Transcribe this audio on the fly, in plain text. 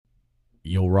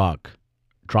Yo, Rock,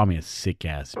 draw me a sick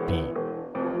ass beat.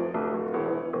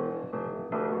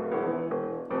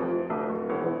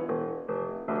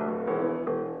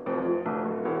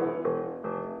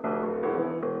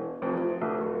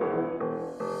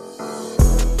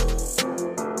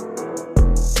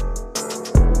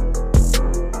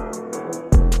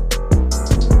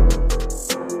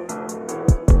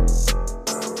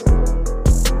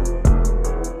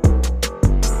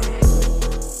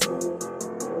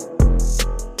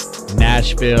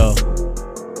 Nashville. Boom,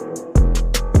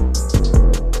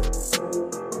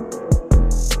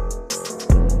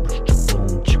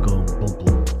 chicka, boom,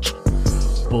 boom.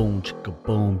 Boom, chicka,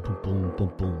 boom, boom, boom,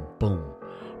 boom, boom, boom.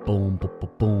 Boom, boom, boom,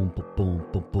 boom, boom,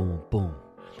 boom, boom, boom.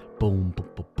 Boom, boom,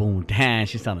 boom, boom. Damn,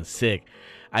 she sounded sick.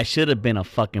 I should have been a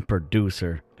fucking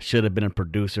producer.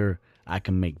 I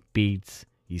can make beats.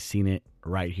 You seen it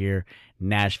right here.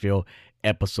 Nashville,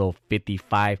 episode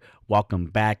 55. Welcome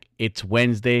back. It's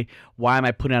Wednesday. Why am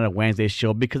I putting out a Wednesday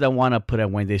show? Because I want to put out a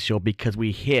Wednesday show because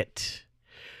we hit.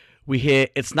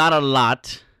 It's not a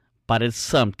lot, but it's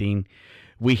something.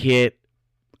 We hit,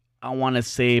 I want to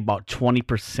say about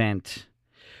 20%.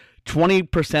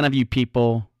 20% of you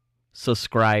people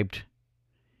subscribed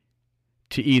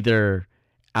to either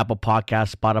Apple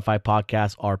Podcasts, Spotify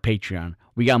Podcasts, or Patreon.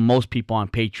 We got most people on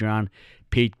Patreon.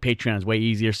 Patreon is way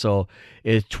easier, so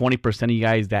it's 20% of you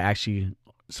guys that actually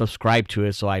subscribe to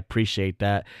it, so I appreciate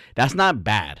that. That's not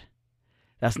bad.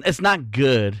 It's not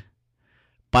good,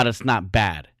 but it's not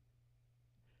bad.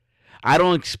 I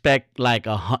don't expect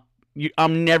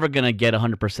I'm never going to get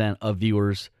 100% of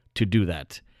viewers to do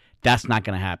that. That's not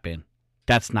going to happen.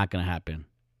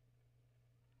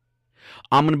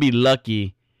 I'm going to be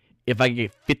lucky if I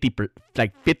get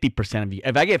 50% of you.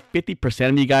 If I get 50%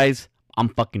 of you guys, I'm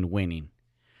fucking winning.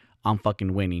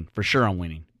 For sure I'm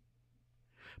winning.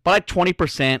 But like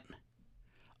 20%,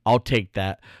 I'll take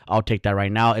that.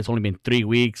 Right now. It's only been 3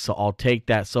 weeks, so I'll take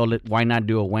that. So why not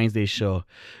do a Wednesday show?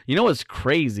 You know what's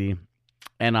crazy?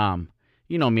 And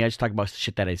you know me, I just talk about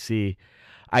shit that I see.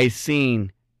 I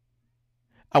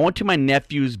went to my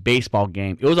nephew's baseball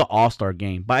game. It was an all-star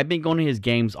game, but I've been going to his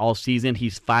games all season.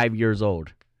 He's 5 years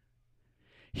old.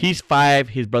 He's 5,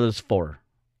 his brother's 4.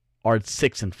 Or it's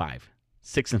 6 and 5.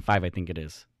 6 and 5, I think it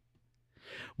is.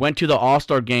 Went to the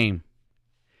all-star game.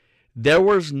 There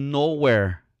was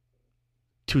nowhere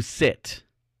to sit.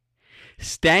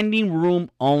 Standing room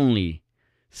only.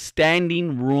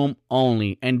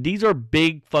 And these are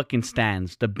big fucking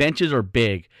stands. The benches are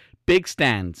big. Big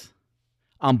stands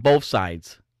on both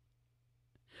sides.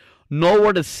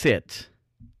 Nowhere to sit.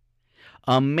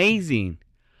 Amazing.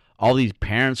 All these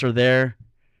parents are there.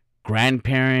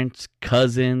 Grandparents,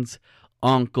 cousins,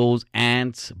 uncles,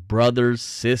 aunts, brothers,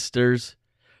 sisters,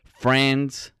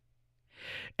 friends.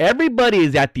 Everybody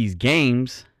is at these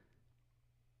games.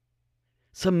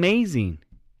 It's amazing.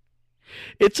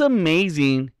 It's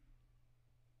amazing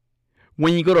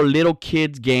when you go to little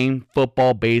kids' game,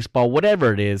 football, baseball,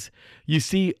 whatever it is, you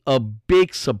see a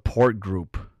big support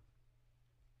group.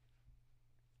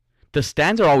 The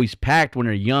stands are always packed when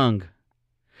they're young.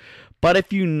 But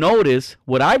if you notice,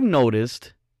 what I've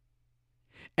noticed,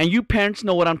 and you parents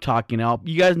know what I'm talking about,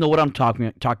 you guys know what I'm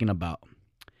talking about.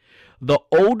 The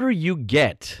older you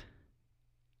get,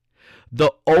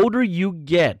 the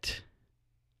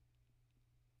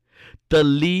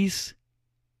least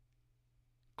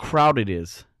crowded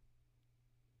is.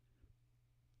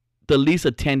 The least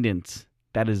attendance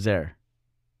that is there.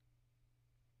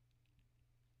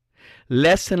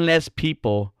 Less and less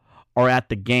people are at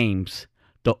the games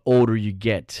the older you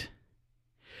get.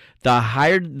 The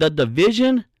higher the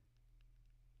division,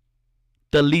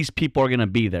 the least people are going to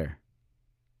be there.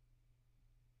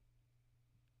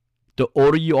 The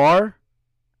older you are,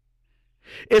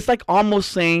 it's like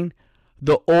almost saying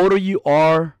the older you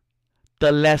are,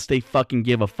 the less they fucking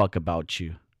give a fuck about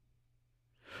you.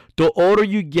 The older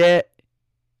you get,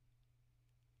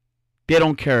 they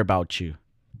don't care about you.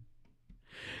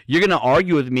 You're going to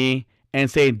argue with me and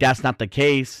say that's not the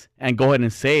case and go ahead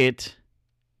and say it.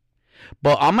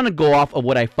 But I'm going to go off of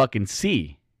what I fucking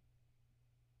see.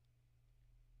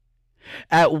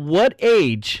 At what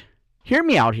age, hear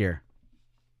me out here.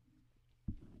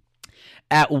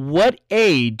 At what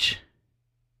age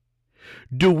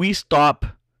do we stop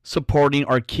supporting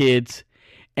our kids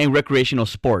in recreational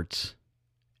sports?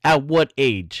 At what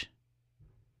age?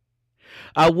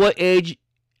 At what age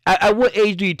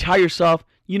do you tell yourself,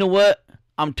 you know what?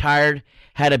 I'm tired,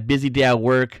 had a busy day at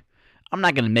work. I'm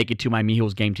not going to make it to my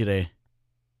Mijo's game today.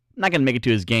 I'm not going to make it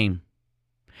to his game.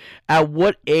 At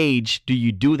what age do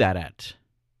you do that at?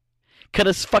 Because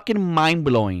it's fucking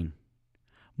mind-blowing.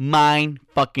 Mind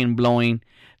fucking blowing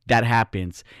that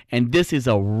happens. And this is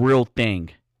a real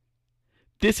thing.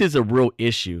 This is a real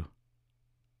issue.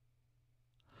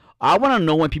 I want to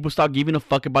know when people start giving a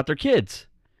fuck about their kids.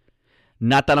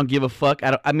 Not that I don't give a fuck.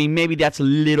 I mean, maybe that's a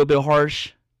little bit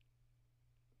harsh.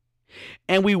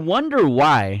 And we wonder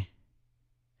why.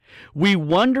 We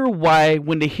wonder why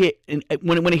when they hit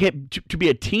to be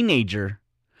a teenager,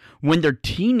 when they're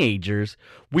teenagers,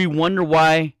 we wonder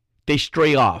why they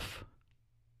stray off.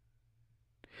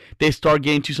 They start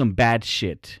getting into some bad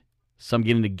shit. Some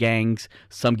get into gangs,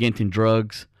 some get into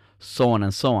drugs, so on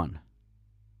and so on.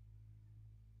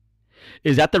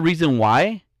 Is that the reason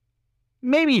why?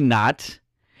 Maybe not.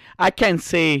 I can't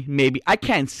say maybe. I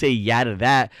can't say yeah to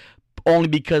that. Only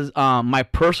because my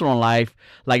personal life,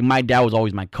 like my dad was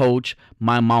always my coach.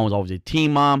 My mom was always a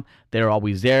team mom. They were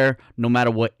always there, no matter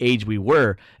what age we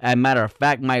were. As a matter of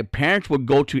fact, my parents would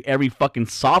go to every fucking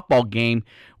softball game.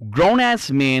 Grown-ass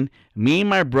men, me and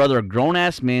my brother,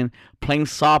 grown-ass men, playing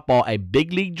softball at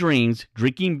Big League Dreams,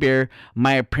 drinking beer.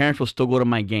 My parents would still go to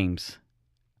my games.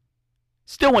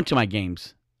 Still went to my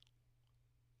games.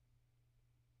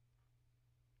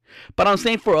 But I'm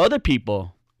saying for other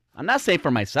people. I'm not saying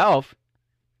for myself.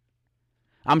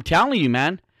 I'm telling you,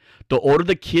 man. The older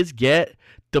the kids get,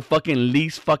 the fucking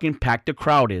least fucking packed the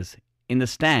crowd is in the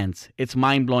stands. It's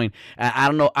mind blowing. I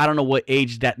don't know what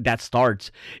age that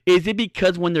starts. Is it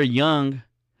because when they're young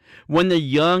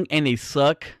and they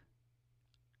suck,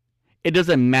 it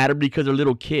doesn't matter because they're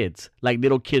little kids. Like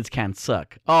little kids can't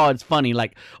suck. Oh, it's funny.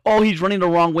 Like, oh, he's running the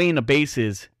wrong way in the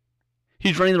bases.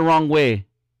 He's running the wrong way.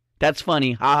 That's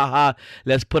funny. Ha ha ha.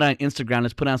 Let's put on Instagram.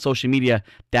 Let's put on social media.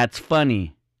 That's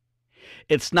funny.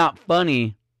 It's not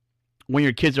funny when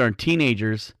your kids are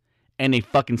teenagers and they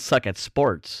fucking suck at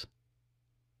sports.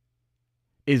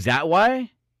 Is that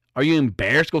why? Are you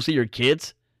embarrassed to go see your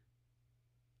kids?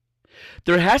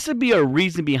 There has to be a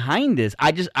reason behind this.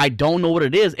 I don't know what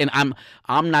it is, and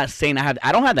I'm not saying I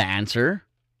don't have the answer.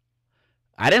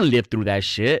 I didn't live through that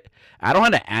shit. I don't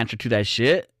have the answer to that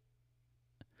shit.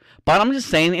 But I'm just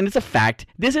saying, and it's a fact.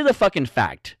 This is a fucking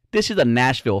fact. This is a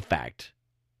Nashville fact.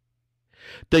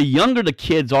 The younger the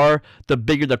kids are, the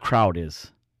bigger the crowd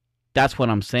is. That's what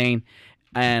I'm saying.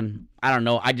 And I don't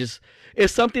know.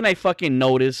 It's something I fucking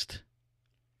noticed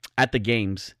at the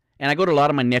games. And I go to a lot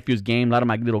of my nephew's games, a lot of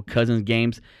my little cousins'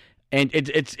 games. And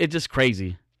it's just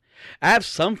crazy. I have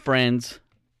some friends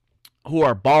who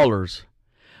are ballers.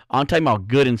 I'm talking about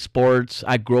good in sports.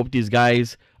 I grew up with these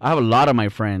guys. I have a lot of my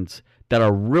friends that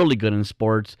are really good in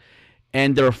sports,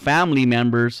 and their family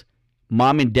members,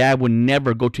 mom and dad, would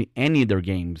never go to any of their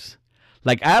games.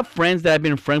 Like, I have friends that I've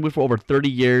been friends with for over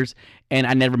 30 years, and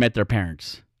I never met their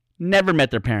parents. Never met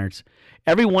their parents.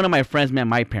 Every one of my friends met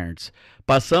my parents,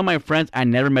 but some of my friends, I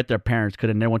never met their parents because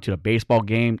I never went to a baseball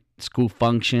game, school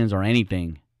functions, or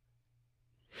anything.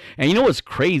 And you know what's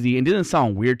crazy? It didn't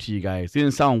sound weird to you guys. It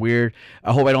didn't sound weird.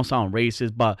 I hope I don't sound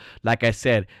racist, but like I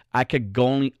said, I could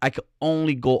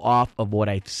only go off of what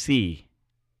I see.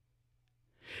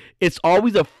 It's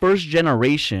always a first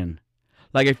generation.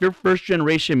 Like if you're first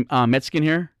generation Mexican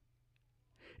here,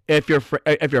 if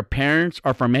your parents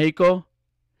are from Mexico,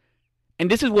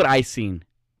 and this is what I seen.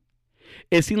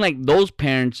 It seemed like those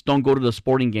parents don't go to the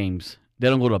sporting games. They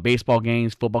don't go to baseball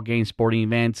games, football games, sporting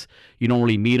events. You don't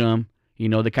really meet them. You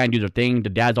know, they kind of do their thing. The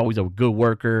dad's always a good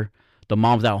worker. The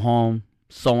mom's at home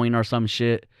sewing or some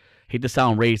shit. Hate to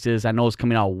sound racist. I know it's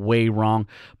coming out way wrong.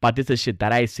 But this is shit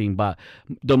that I seen. But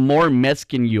the more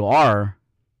Mexican you are,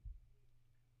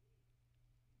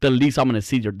 the least I'm going to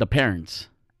see the parents.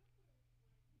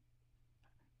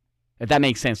 If that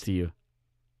makes sense to you.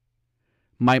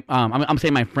 I'm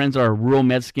saying my friends are rural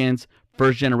Mexicans,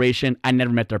 first generation. I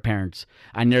never met their parents.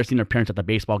 I never seen their parents at the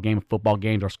baseball game, football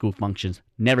games, or school functions.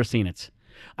 Never seen it.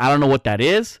 I don't know what that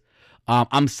is.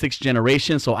 I'm sixth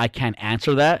generation, so I can't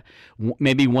answer that.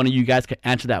 Maybe one of you guys can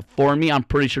answer that for me. I'm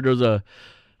pretty sure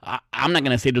I'm not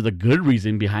going to say there's a good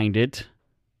reason behind it.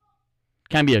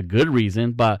 Can't be a good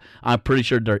reason, but I'm pretty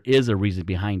sure there is a reason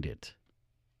behind it.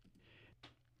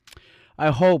 I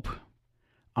hope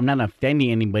I'm not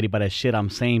offending anybody by the shit I'm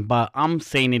saying, but I'm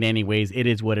saying it anyways. It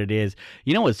is what it is.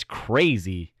 You know what's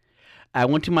crazy? I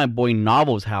went to my boy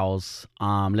Novel's house,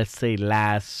 let's say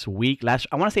last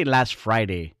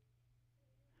Friday.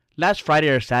 Last Friday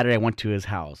or Saturday, I went to his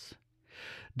house.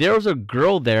 There was a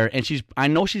girl there, and I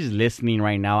know she's listening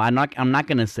right now. I'm not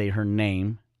gonna say her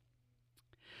name.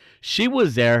 She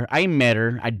was there. I met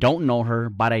her. I don't know her,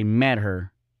 but I met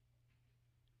her.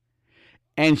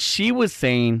 And she was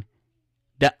saying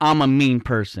that I'm a mean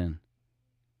person.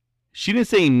 She didn't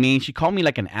say mean. She called me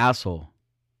like an asshole.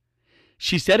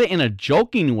 She said it in a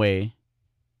joking way,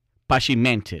 but she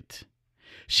meant it.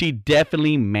 She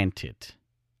definitely meant it.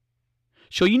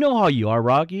 So you know how you are,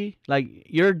 Rocky. Like,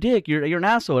 you're a dick. You're an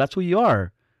asshole. That's who you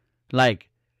are. Like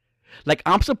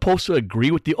I'm supposed to agree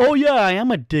with you. Oh yeah, I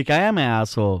am a dick. I am an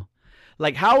asshole.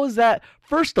 Like, how is that?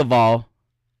 First of all,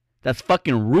 that's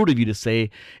fucking rude of you to say.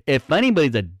 If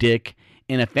anybody's a dick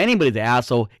and if anybody's an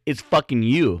asshole, it's fucking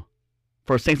you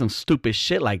for saying some stupid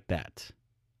shit like that.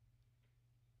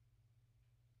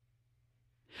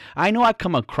 I know I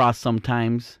come across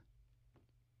sometimes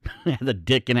as a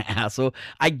dick and an asshole.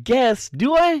 I guess.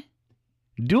 Do I?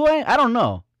 I don't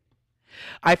know.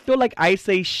 I feel like I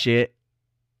say shit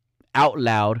out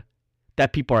loud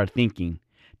that people are thinking,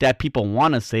 that people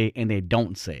want to say and they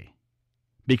don't say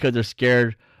because they're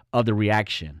scared of the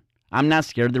reaction. I'm not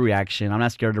scared of the reaction. I'm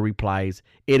not scared of the replies.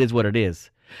 It is what it is.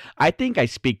 I think I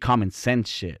speak common sense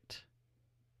shit.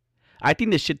 I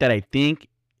think the shit that I think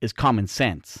is common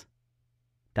sense.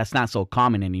 That's not so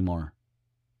common anymore.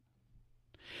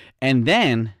 And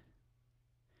then,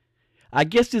 I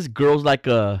guess this girl's like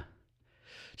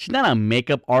she's not a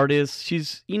makeup artist.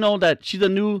 She's, she's a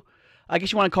new, I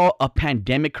guess you want to call it a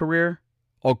pandemic career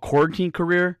or quarantine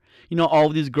career. All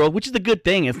of these girls, which is a good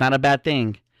thing. It's not a bad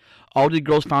thing. All these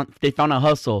girls found a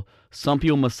hustle. Some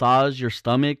people massage your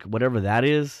stomach, whatever that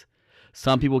is.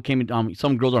 Some people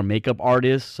some girls are makeup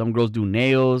artists. Some girls do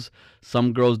nails.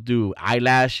 Some girls do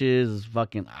eyelashes,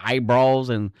 fucking eyebrows,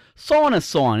 and so on and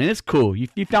so on. And it's cool.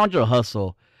 You found your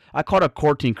hustle. I call it a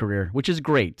quarantine career, which is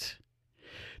great.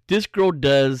 This girl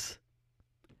does,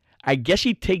 I guess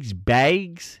she takes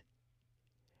bags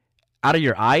out of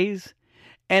your eyes.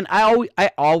 And I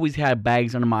always had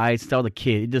bags under my eyes since I was a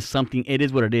kid. It's just something, it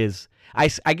is what it is. I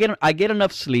get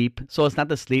enough sleep, so it's not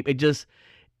the sleep.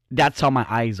 That's how my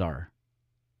eyes are.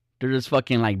 They're just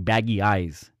fucking like baggy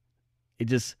eyes.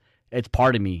 It's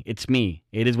part of me. It's me.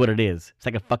 It is what it is. It's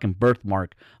like a fucking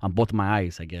birthmark on both of my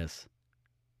eyes, I guess.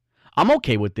 I'm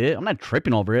okay with it. I'm not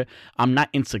tripping over it. I'm not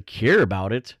insecure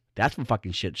about it. That's for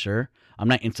fucking shit, sure. I'm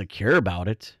not insecure about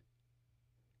it.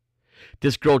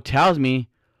 This girl tells me,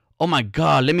 oh my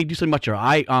God, let me do something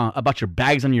about your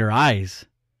bags on your eyes.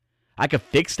 I could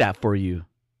fix that for you.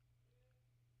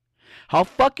 How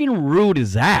fucking rude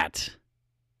is that?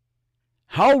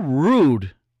 How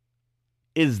rude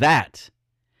is that?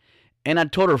 And I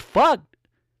told her,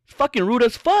 it's fucking rude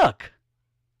as fuck.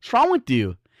 What's wrong with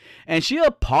you? And she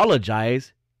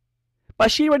apologized,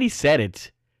 but she already said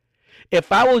it.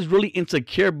 If I was really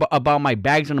insecure about my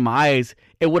bags under my eyes,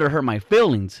 it would have hurt my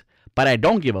feelings. But I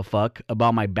don't give a fuck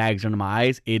about my bags under my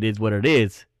eyes. It is what it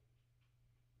is.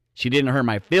 She didn't hurt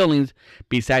my feelings.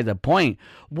 Besides the point,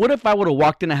 what if I would have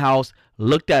walked in the house,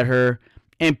 looked at her,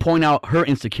 and point out her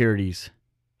insecurities?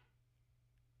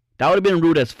 That would have been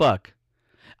rude as fuck.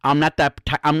 I'm not that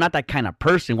kind of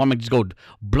person. Why am I just go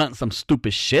blunt some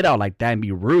stupid shit out like that and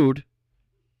be rude?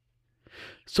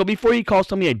 So before you call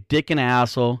somebody a dick and an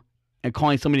asshole and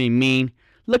calling somebody mean,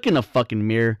 look in the fucking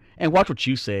mirror and watch what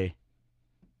you say.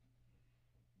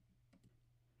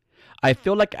 I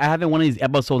feel like I haven't one of these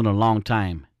episodes in a long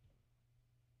time.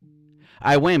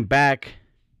 I went back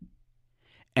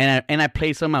and I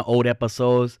played some of my old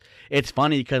episodes. It's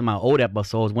funny because my old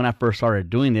episodes, when I first started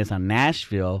doing this on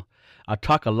Nashville, I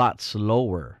talk a lot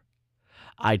slower.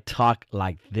 I talk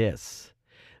like this.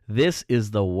 This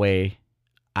is the way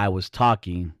I was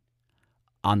talking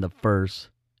on the first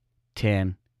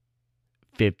 10,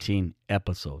 15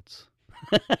 episodes.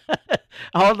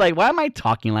 I was like, why am I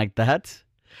talking like that?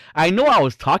 I know I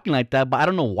was talking like that, but I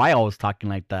don't know why I was talking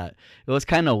like that. It was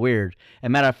kind of weird. As a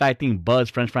matter of fact, I think Buzz,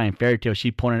 French Fry, and Fairy Tale,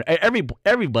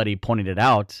 everybody pointed it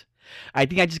out. I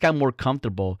think I just got more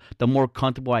comfortable. The more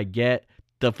comfortable I get,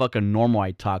 the fucking normal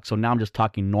I talk. So now I'm just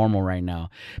talking normal right now.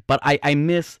 But I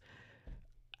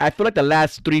feel like the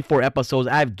last 3-4 episodes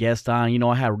I have guests on.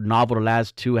 I had Novel the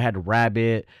last 2. I had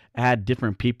Rabbit. I had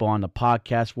different people on the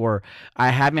podcast where I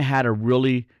haven't had a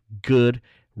really good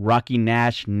Rocky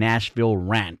Nashville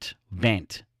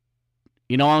vent.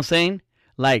 You know what I'm saying?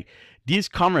 Like, these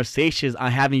conversations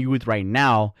I'm having you with right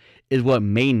now is what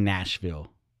made Nashville.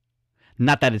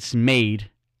 Not that it's made,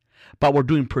 but we're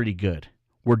doing pretty good.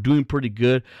 We're doing pretty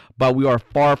good, but we are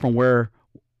far from where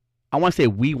I want to say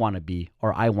we want to be,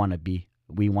 or I want to be.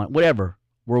 We want, whatever.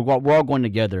 We're all going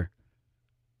together.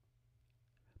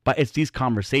 But it's these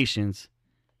conversations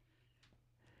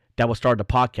that will start the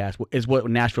podcast is what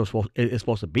Nashville is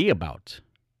supposed to be about.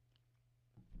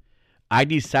 I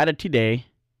decided today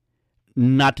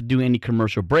not to do any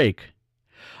commercial break.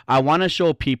 I want to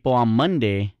show people on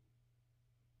Monday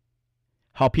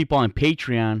how people on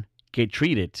Patreon get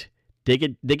treated. They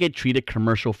get treated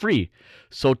commercial free.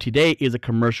 So today is a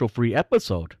commercial free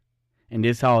episode. And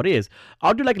this is how it is.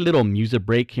 I'll do like a little music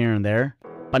break here and there.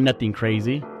 but nothing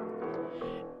crazy.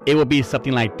 It would be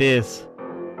something like this.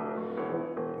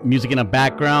 Music in the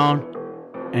background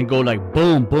and go like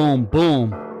boom, boom, boom.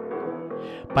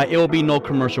 But it will be no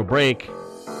commercial break.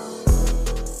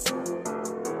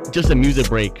 Just a music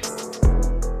break.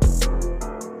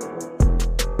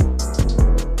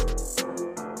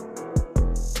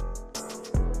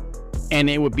 And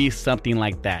it would be something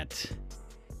like that.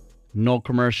 No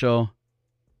commercial.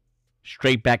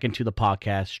 Straight back into the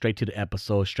podcast. Straight to the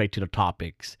episode. Straight to the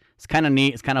topics. It's kind of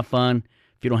neat. It's kind of fun.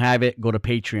 If you don't have it, go to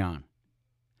Patreon.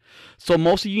 So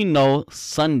most of you know,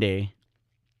 Sunday,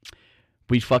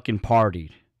 we fucking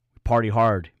partied. Party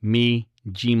hard. Me,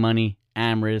 G-Money,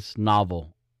 Amris,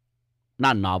 Novel.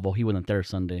 Not Novel. He wasn't there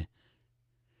Sunday.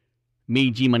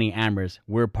 Me, G-Money, Amris.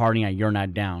 We're partying at You're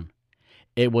Not Down.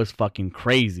 It was fucking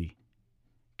crazy.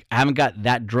 I haven't got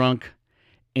that drunk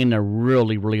in a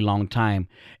really, really long time.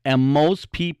 And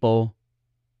most people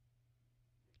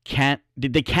can't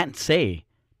say,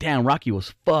 damn, Rocky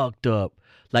was fucked up.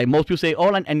 Like most people say,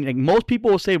 oh, and like most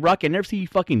people will say, Rocky, I never see you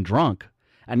fucking drunk.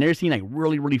 I never seen like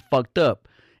really, really fucked up.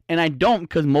 And I don't,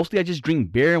 because mostly I just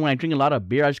drink beer. And when I drink a lot of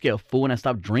beer, I just get full and I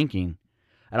stop drinking.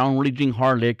 I don't really drink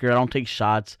hard liquor. I don't take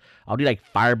shots. I'll do like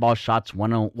fireball shots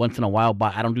once in a while,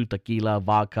 but I don't do tequila,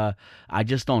 vodka. I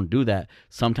just don't do that.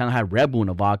 Sometimes I have Red Bull in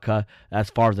a vodka as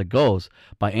far as it goes.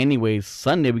 But anyways,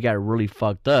 Sunday we got really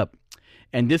fucked up.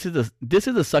 And this is the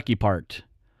sucky part.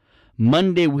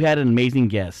 Monday we had an amazing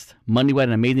guest. Monday we had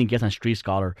an amazing guest on Street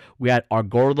Scholar. We had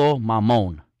Argordo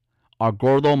Mamon.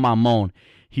 Argordo Mamon.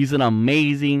 He's an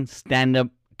amazing stand-up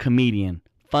comedian.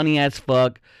 Funny as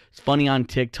fuck. It's funny on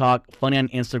TikTok, funny on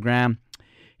Instagram.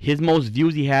 His most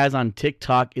views he has on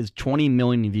TikTok is 20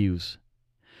 million views.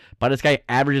 But this guy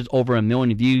averages over 1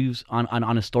 million views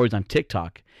on his stories on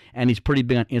TikTok. And he's pretty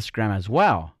big on Instagram as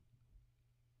well.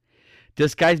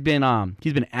 This guy's been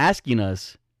he's been asking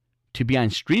us to be on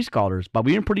Street Scholars, but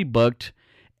we've been pretty booked.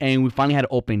 And we finally had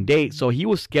an open date. So he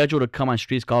was scheduled to come on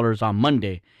Street Scholars on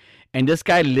Monday. And this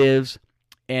guy lives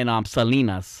in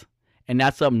Salinas. And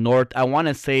that's up north. I want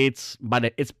to say it's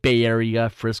Bay Area,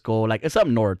 Frisco. Like, it's up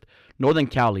north. Northern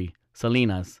Cali,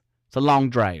 Salinas. It's a long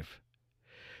drive.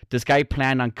 This guy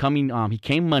planned on coming. He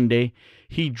came Monday.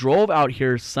 He drove out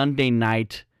here Sunday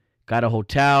night. Got a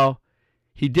hotel.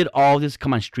 He did all this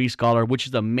come on Street Scholar, which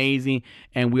is amazing.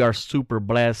 And we are super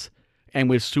blessed. And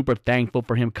we're super thankful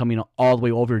for him coming all the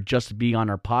way over just to be on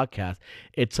our podcast.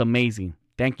 It's amazing.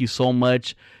 Thank you so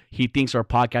much. He thinks our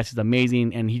podcast is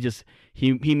amazing. And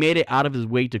he made it out of his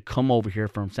way to come over here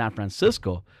from San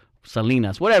Francisco,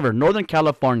 Salinas, whatever, Northern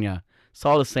California. It's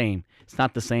all the same. It's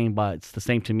not the same, but it's the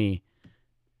same to me.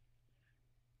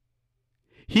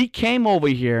 He came over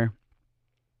here.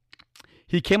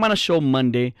 He came on a show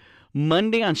Monday.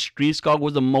 Monday on Street Scholar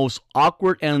was the most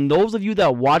awkward. And those of you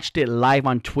that watched it live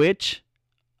on Twitch,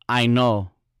 I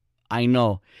know.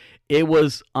 It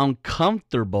was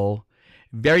uncomfortable,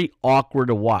 very awkward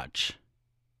to watch.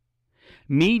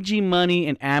 Me, G-Money,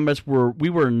 and Amos we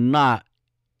were not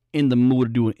in the mood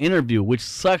to do an interview, which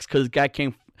sucks because the guy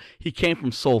came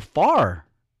from so far.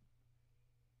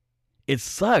 It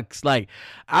sucks. Like,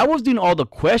 I was doing all the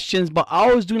questions, but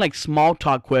I was doing like small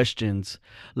talk questions.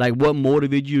 Like, what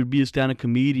motivated you to be a stand-up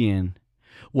comedian?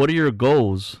 What are your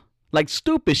goals? Like,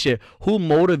 stupid shit. Who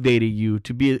motivated you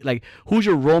to be, like, who's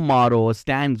your role model, a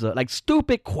stanza? Like,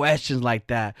 stupid questions like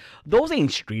that. Those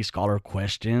ain't Street Scholar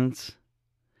questions.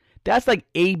 That's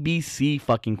like ABC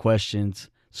fucking questions.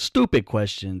 Stupid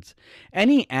questions. And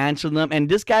he answered them. And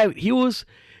this guy, he was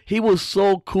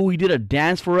so cool. He did a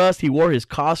dance for us. He wore his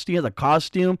costume. He has a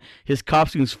costume. His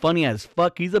costume's funny as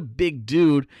fuck. He's a big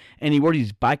dude. And he wore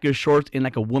these biker shorts in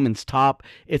like a woman's top.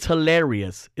 It's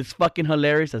hilarious. It's fucking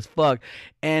hilarious as fuck.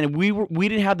 And we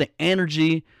didn't have the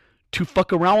energy to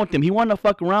fuck around with him. He wanted to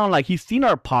fuck around. Like, he's seen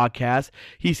our podcast.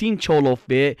 He's seen Cholo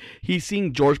Fit. He's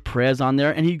seen George Perez on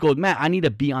there. And he goes, man, I need to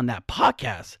be on that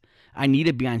podcast. I need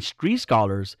to be on Street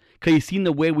Scholars. Because he's seen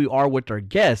the way we are with our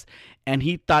guests. And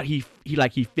he thought he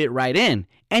fit right in.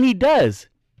 And he does.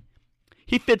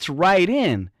 He fits right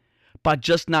in. But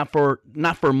just not for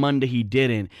Monday he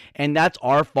didn't. And that's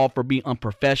our fault for being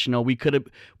unprofessional.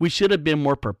 We should have been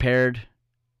more prepared.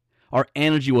 Our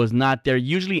energy was not there.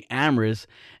 Usually Amris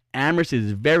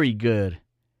is very good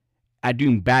at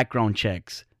doing background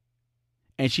checks.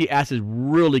 And she asks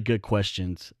really good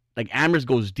questions. Like, Amris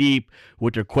goes deep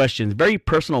with her questions. Very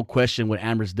personal question what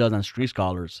Amris does on Street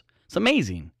Scholars. It's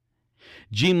amazing.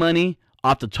 G-Money,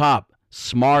 off the top,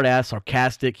 smart ass,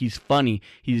 sarcastic. He's funny.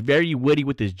 He's very witty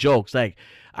with his jokes. Like,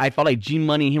 I felt like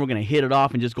G-Money and him were going to hit it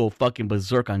off and just go fucking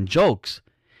berserk on jokes.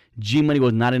 G-Money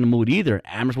was not in the mood either.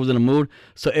 Amris was in the mood.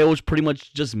 So it was pretty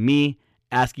much just me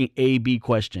asking A-B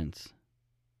questions.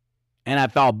 And I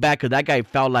felt bad because that guy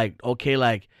felt like, okay,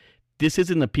 like, this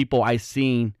isn't the people I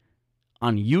seen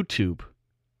on YouTube.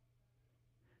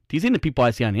 These ain't the people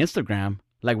I see on Instagram.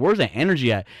 Like, where's the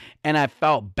energy at? And I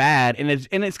felt bad. And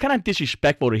it's kind of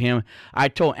disrespectful to him. I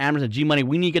told Anderson, G-Money,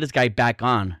 we need to get this guy back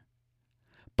on.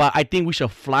 But I think we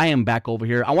should fly him back over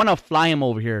here. I want to fly him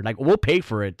over here. Like, we'll pay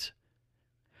for it.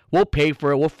 We'll pay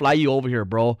for it. We'll fly you over here,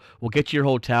 bro. We'll get you your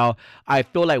hotel. I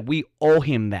feel like we owe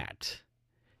him that.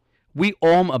 We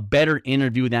owe him a better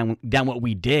interview than what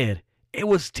we did. It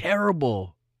was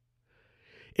terrible.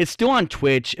 It's still on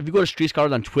Twitch. If you go to Street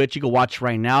Scholars on Twitch, you can watch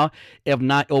right now. If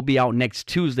not, it'll be out next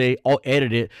Tuesday. I'll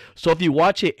edit it. So if you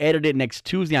watch it, edit it next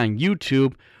Tuesday on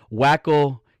YouTube,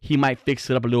 Wacko, he might fix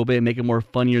it up a little bit and make it more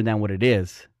funnier than what it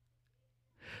is.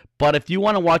 But if you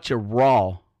want to watch it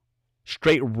raw,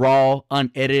 straight raw,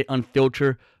 unedited,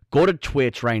 unfiltered, go to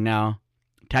Twitch right now.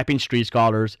 Type in Street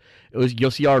Scholars.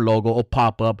 You'll see our logo. It'll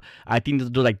pop up. I think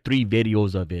there's like 3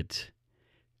 videos of it.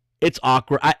 It's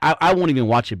awkward. I won't even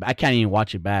watch it. I can't even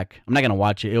watch it back. I'm not going to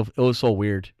watch it. It was so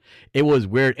weird. It was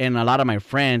weird. And a lot of my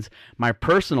friends, my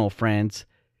personal friends,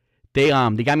 they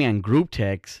got me on group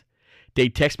text. They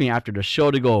text me after the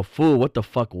show to go, fool, what the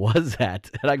fuck was that?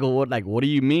 And I go, what do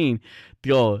you mean? They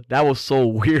go, that was so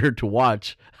weird to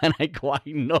watch. And I go, I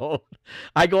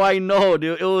know,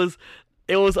 dude.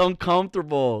 It was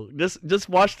uncomfortable. Just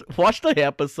watch the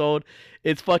episode.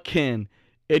 It's fucking,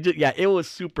 it was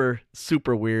super,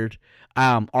 super weird.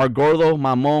 Our Gordo,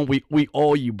 Mamon, we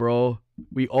owe you, bro.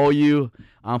 We owe you.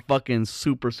 I'm fucking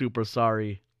super, super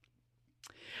sorry.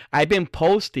 I've been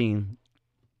posting.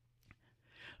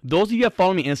 Those of you that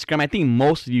follow me on Instagram, I think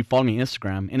most of you follow me on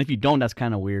Instagram. And if you don't, that's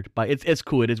kind of weird. But it's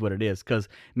cool. It is what it is. Because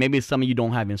maybe some of you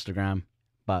don't have Instagram.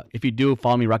 But if you do,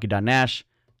 follow me, Rocky.Nash.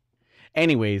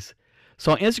 Anyways,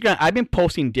 so on Instagram, I've been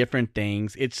posting different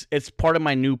things. It's part of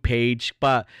my new page.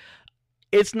 But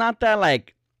it's not that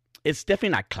like, it's definitely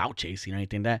not clout chasing or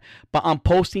anything like that. But I'm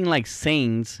posting like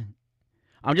sayings.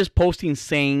 I'm just posting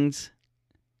sayings,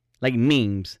 like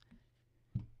memes.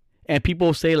 And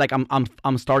people say like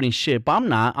I'm starting shit, but I'm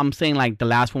not. I'm saying like the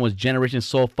last one was generation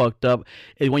so fucked up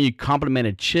is when you compliment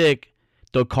a chick,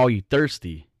 they'll call you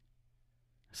thirsty.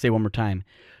 Say one more time.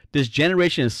 This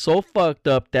generation is so fucked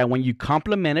up that when you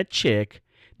compliment a chick,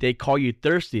 they call you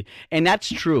thirsty, and that's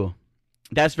true.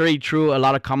 That's very true. A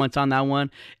lot of comments on that one,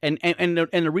 and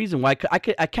the reason why I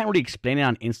can't really explain it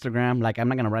on Instagram. Like I'm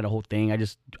not gonna write a whole thing. I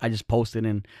just post it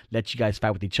and let you guys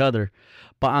fight with each other.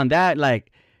 But on that,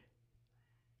 like,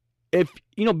 if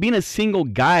you know, being a single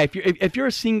guy, if you're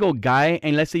a single guy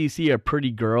and let's say you see a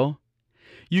pretty girl,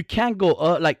 you can't go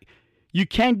like you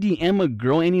can't DM a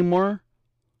girl anymore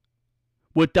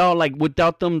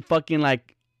without them fucking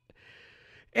like.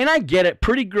 And I get it.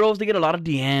 Pretty girls, they get a lot of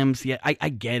DMs. Yeah, I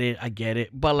get it.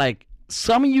 But like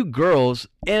some of you girls,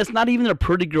 and it's not even the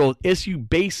pretty girls, it's you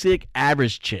basic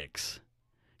average chicks.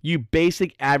 You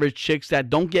basic average chicks that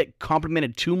don't get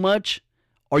complimented too much,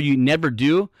 or you never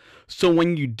do. So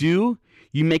when you do,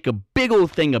 you make a big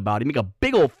old thing about it. You make a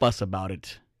big old fuss about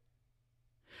it.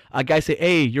 A guy say,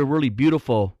 hey, you're really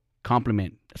beautiful.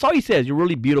 Compliment. That's all he says. You're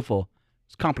really beautiful.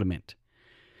 It's compliment.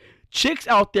 Chicks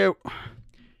out there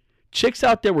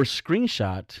were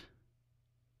screenshot.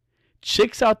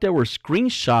 Chicks out there were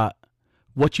screenshot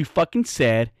what you fucking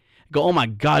said. Go, oh my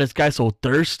God, this guy's so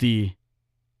thirsty.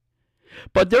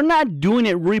 But they're not doing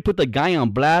it really put the guy on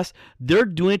blast. They're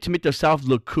doing it to make themselves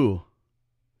look cool.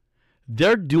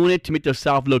 They're doing it to make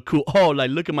themselves look cool. Oh,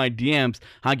 like, look at my DMs.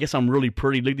 I guess I'm really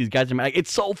pretty. Look at these guys. Like,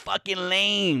 it's so fucking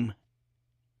lame.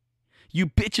 You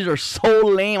bitches are so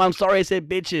lame. I'm sorry I said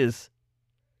bitches.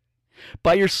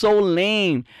 But you're so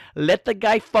lame. Let the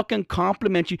guy fucking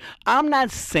compliment you. I'm not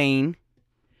saying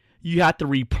you have to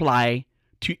reply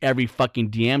to every fucking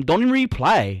DM. Don't even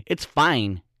reply. It's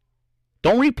fine.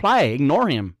 Don't reply. Ignore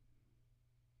him.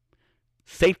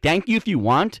 Say thank you if you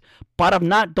want. But if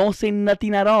not, don't say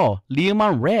nothing at all. Leave him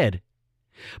on red.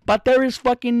 But there is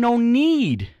fucking no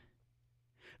need.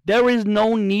 There is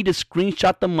no need to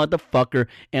screenshot the motherfucker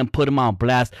and put him on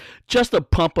blast just to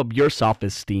pump up your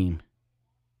self-esteem.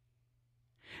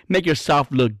 Make yourself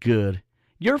look good.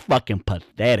 You're fucking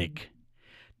pathetic.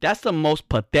 That's the most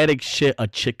pathetic shit a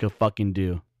chick could fucking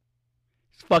do.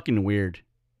 It's fucking weird.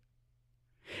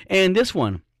 And this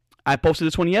one, I posted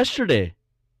this one yesterday.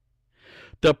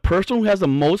 The person who has the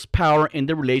most power in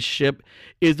the relationship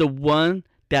is the one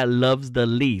that loves the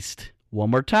least.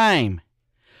 One more time.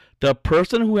 The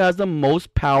person who has the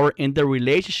most power in the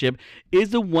relationship is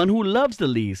the one who loves the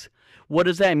least. What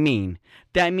does that mean?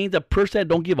 That means the person that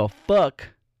don't give a fuck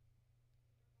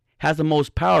has the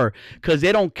most power because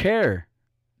they don't care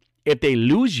if they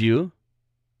lose you.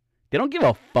 They don't give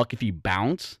a fuck if you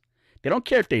bounce. They don't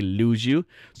care if they lose you.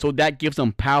 So that gives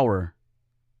them power.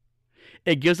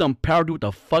 It gives them power to do what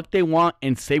the fuck they want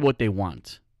and say what they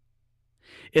want.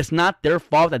 It's not their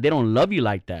fault that they don't love you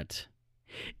like that.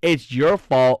 It's your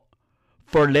fault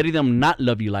for letting them not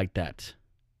love you like that.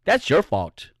 That's your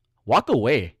fault. Walk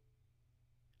away.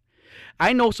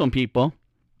 I know some people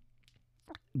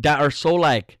that are so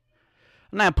like,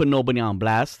 I'm not putting nobody on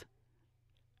blast.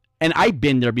 And I've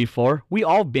been there before. We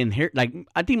all been here. Like,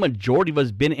 I think majority of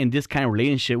us been in this kind of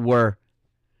relationship where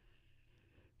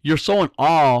you're so in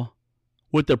awe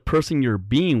with the person you're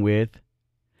being with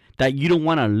that you don't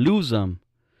want to lose them.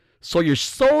 So you're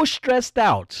so stressed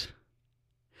out.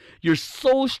 You're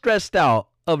so stressed out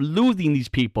of losing these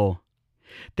people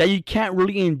that you can't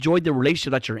really enjoy the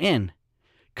relationship that you're in.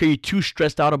 Because you're too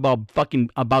stressed out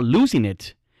about losing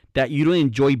it that you don't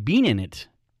enjoy being in it.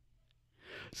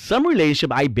 Some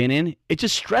relationship I've been in, it's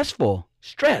just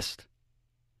stressed.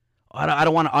 I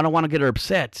don't want to get her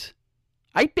upset.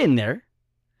 I've been there.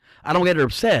 I don't get her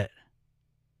upset.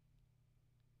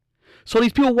 So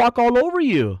these people walk all over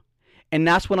you. And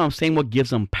that's what I'm saying, what gives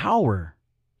them power.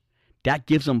 That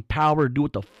gives them power to do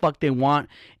what the fuck they want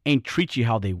and treat you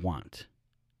how they want.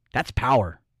 That's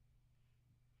power.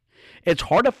 It's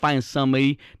hard to find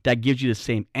somebody that gives you the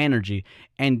same energy.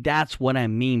 And that's what I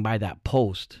mean by that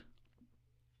post.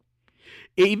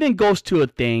 It even goes to a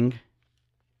thing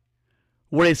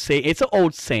where they say, it's an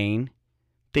old saying,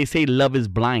 they say love is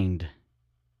blind.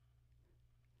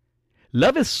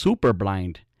 Love is super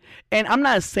blind. And I'm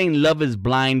not saying love is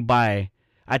blind by,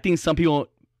 I think some people,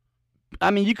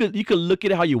 I mean, you could look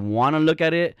at it how you want to look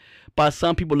at it, but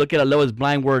some people look at it, love is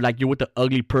blind where like you're with the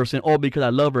ugly person. Oh, because I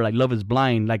love her, like love is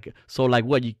blind. Like, so like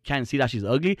what, you can't see that she's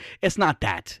ugly? It's not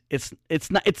that. It's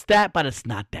that, but it's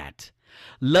not that.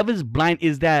 Love is blind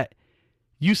is that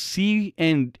you see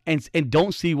and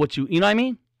don't see what you know what I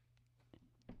mean?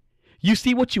 You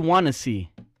see what you want to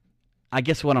see. I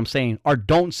guess what I'm saying. Or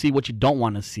don't see what you don't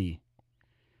want to see.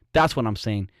 That's what I'm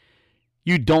saying.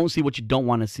 You don't see what you don't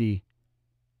want to see.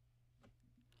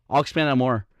 I'll explain that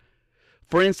more.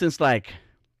 For instance, like,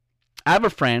 I have a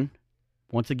friend,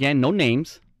 once again, no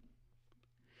names,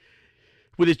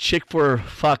 with a chick for,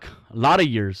 a lot of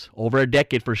years. Over a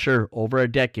decade for sure.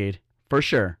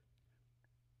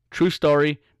 True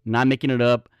story, not making it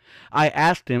up. I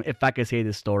asked him if I could say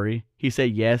this story. He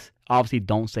said yes. Obviously,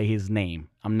 don't say his name.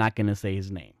 I'm not going to say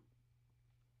his name.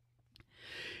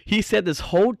 He said this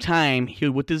whole time he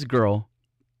was with this girl,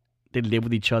 they lived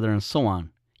with each other and so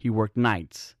on. He worked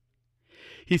nights.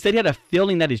 He said he had a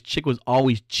feeling that his chick was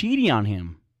always cheating on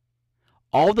him.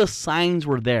 All the signs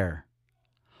were there.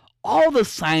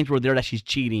 That she's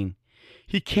cheating.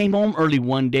 He came home early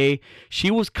one day.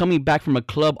 She was coming back from a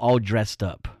club all dressed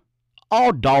up.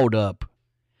 All dolled up.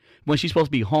 When she's supposed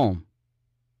to be home.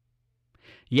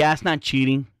 Yeah, it's not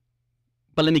cheating.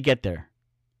 But let me get there.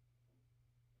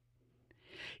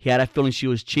 He had a feeling she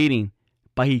was cheating.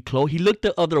 But he looked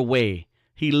the other way.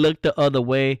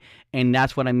 And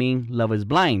that's what I mean. Love is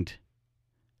blind.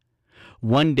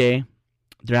 One day,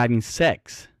 they're having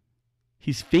sex.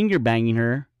 He's finger banging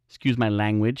her. Excuse my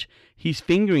language. He's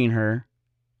fingering her.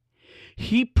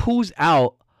 He pulls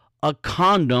out a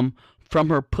condom from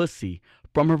her pussy,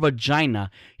 from her vagina.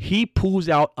 He pulls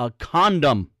out a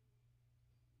condom.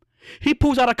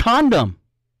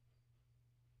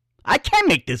 I can't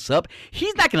make this up.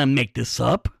 He's not going to make this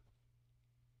up.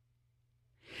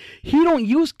 He don't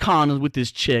use condoms with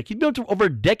this chick. He's been with her over a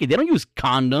decade. They don't use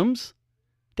condoms.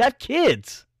 They have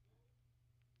kids.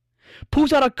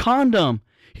 Pulls out a condom.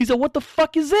 He said, what the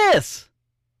fuck is this?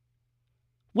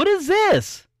 What is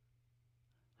this?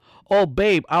 Oh,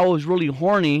 babe, I was really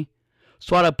horny,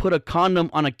 so I had to put a condom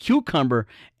on a cucumber,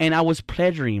 and I was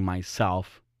pleasuring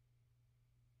myself.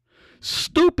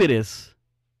 Stupidest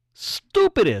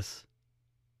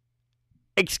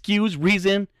excuse,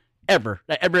 reason ever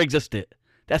that ever existed.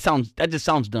 That just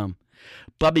sounds dumb.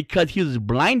 But because he was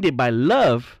blinded by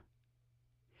love,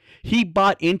 he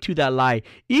bought into that lie.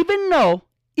 Even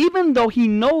though he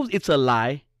knows it's a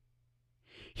lie,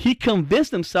 he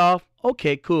convinced himself,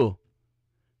 okay, cool.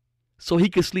 So he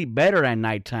could sleep better at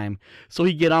nighttime. So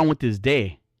he get on with his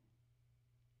day.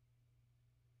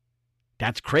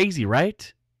 That's crazy,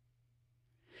 right?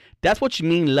 That's what you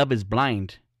mean love is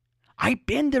blind. I've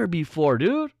been there before,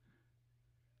 dude.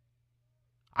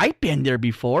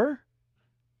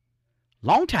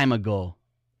 Long time ago.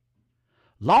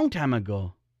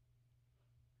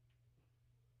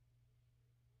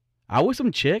 I was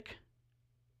some chick.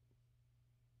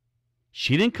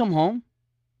 She didn't come home.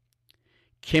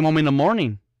 Came home in the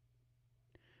morning.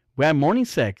 We had morning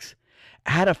sex.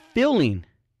 I had a feeling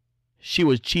she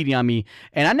was cheating on me.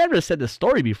 And I never said the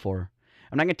story before.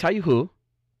 I'm not going to tell you who.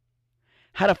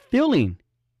 Had a feeling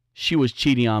she was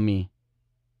cheating on me.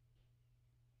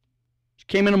 She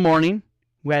came in the morning.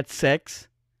 We had sex.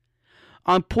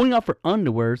 I'm pulling off her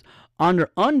underwears. On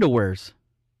her underwears,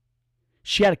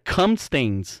 she had cum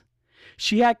stains.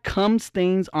 She had cum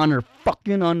stains on her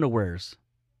fucking underwears.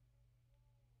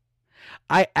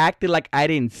 I acted like I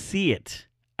didn't see it.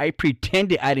 I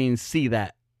pretended I didn't see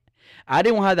that. I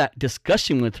didn't want to have that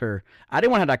discussion with her. I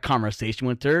didn't want to have that conversation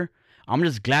with her. I'm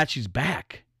just glad she's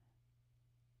back.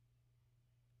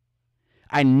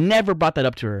 I never brought that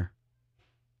up to her.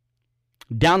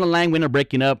 Down the line, we ended up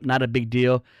breaking up. Not a big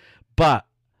deal. But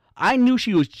I knew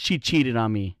she cheated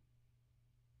on me.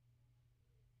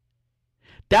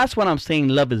 That's what I'm saying.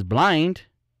 Love is blind.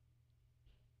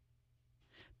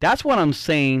 That's what I'm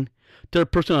saying. The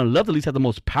person I love at least has the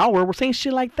most power. We're saying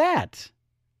shit like that.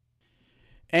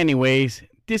 Anyways,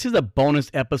 this is a bonus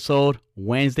episode,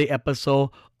 Wednesday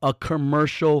episode, a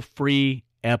commercial-free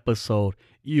episode.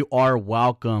 You are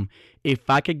welcome. If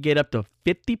I could get up to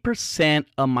 50%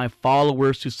 of my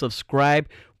followers to subscribe,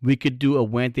 we could do a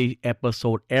Wednesday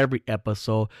episode every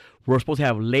episode. We're supposed to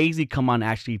have Lazy come on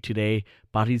actually today,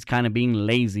 but he's kind of being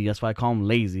lazy. That's why I call him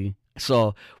Lazy.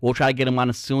 So we'll try to get him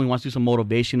on soon. He wants to do some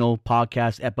motivational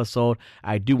podcast episode.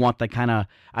 I do want that kind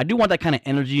of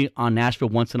energy on Nashville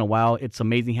once in a while. It's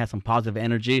amazing. He has some positive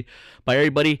energy. But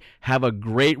everybody, have a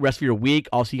great rest of your week.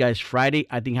 I'll see you guys Friday.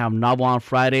 I think I have Novel on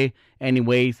Friday.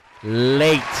 Anyways,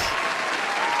 late.